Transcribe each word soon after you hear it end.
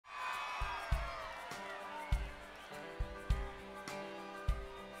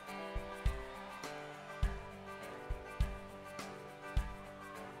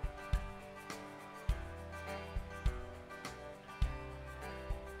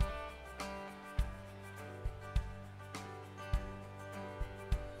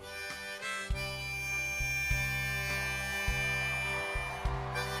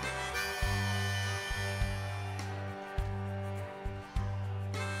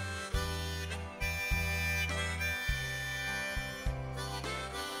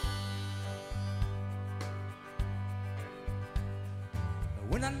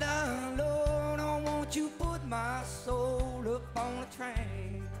When I die, Lord, I want you put my soul up on a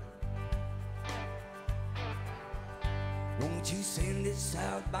train. Won't you send it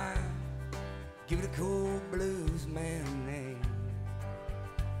southbound, give it a cold blues man name.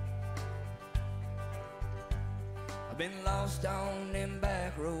 I've been lost on them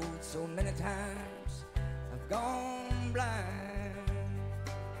back roads so many times, I've gone blind,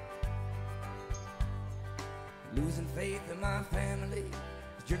 losing faith in my family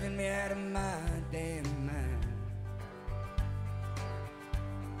has driven me out of my damn mind.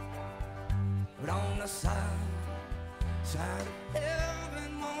 But on the side of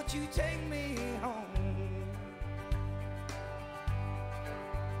heaven, won't you take me home?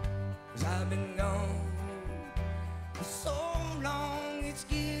 'Cause I've been gone for so long, it's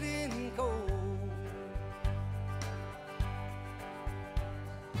getting cold.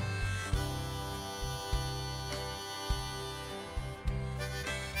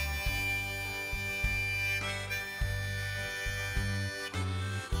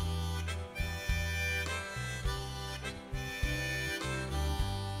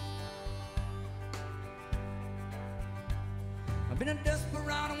 I've been a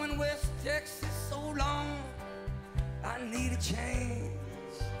desperado in West Texas so long, I need a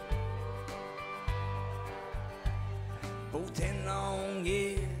change. For 10 long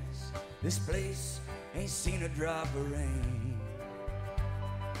years, this place ain't seen a drop of rain.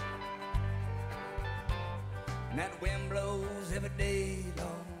 And that wind blows every day,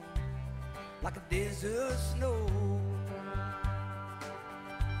 Lord, like a desert snow,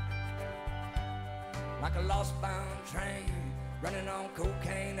 like a lost-bound train running on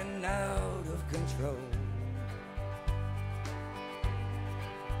cocaine and out of control.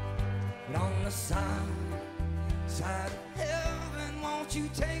 But on the side of heaven, won't you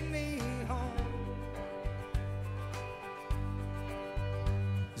take me home?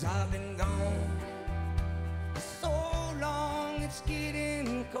 'Cause I've been gone for so long, it's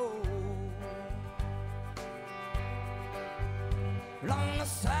getting cold. But on the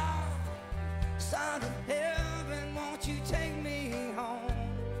side of heaven, won't you take me home?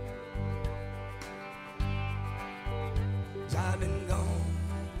 'Cause I've been gone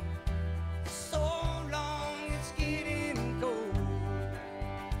so long, it's getting cold.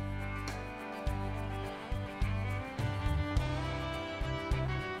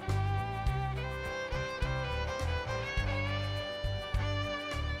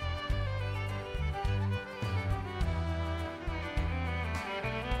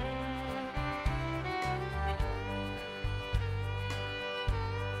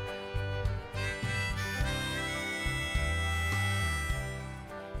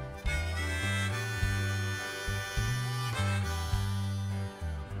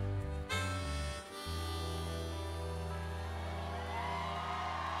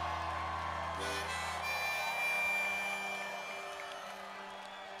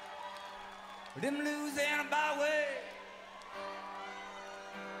 Them Louisiana byway,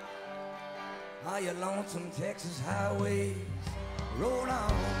 all your lonesome Texas highways, roll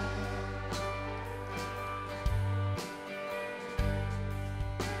on.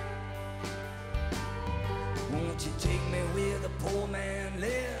 Won't you take me where the poor man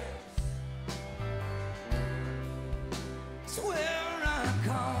lives? It's where I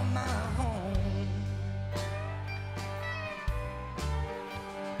call my home.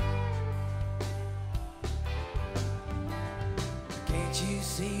 Can't you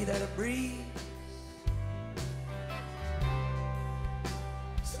see that a breeze?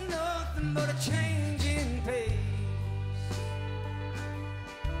 It's nothing but a change in pace.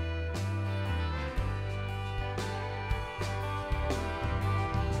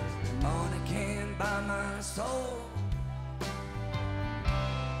 Money can't buy my soul,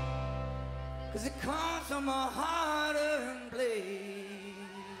 'cause it comes from a hard-earned place.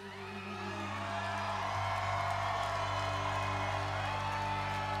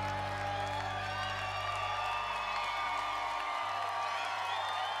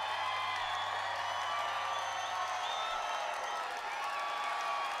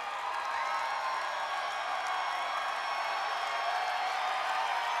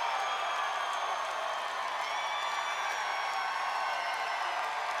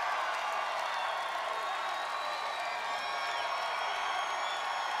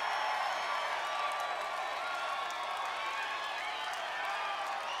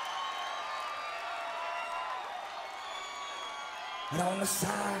 And on the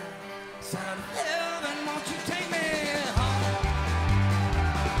side of heaven, won't you take me home?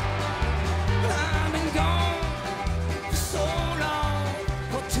 I've been gone for so long,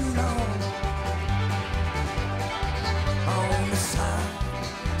 for too long. On the side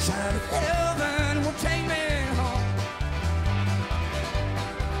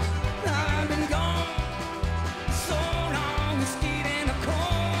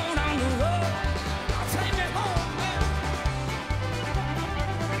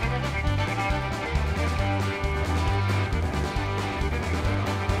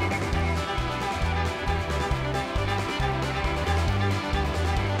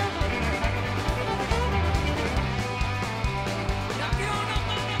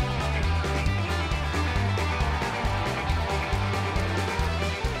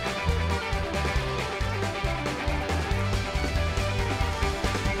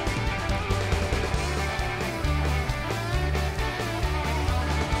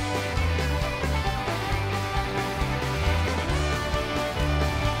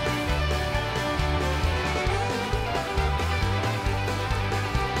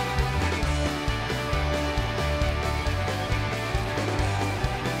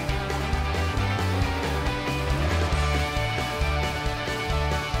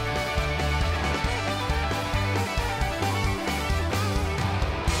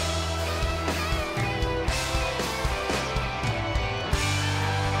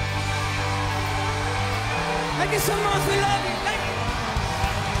Thank you so much. We love you.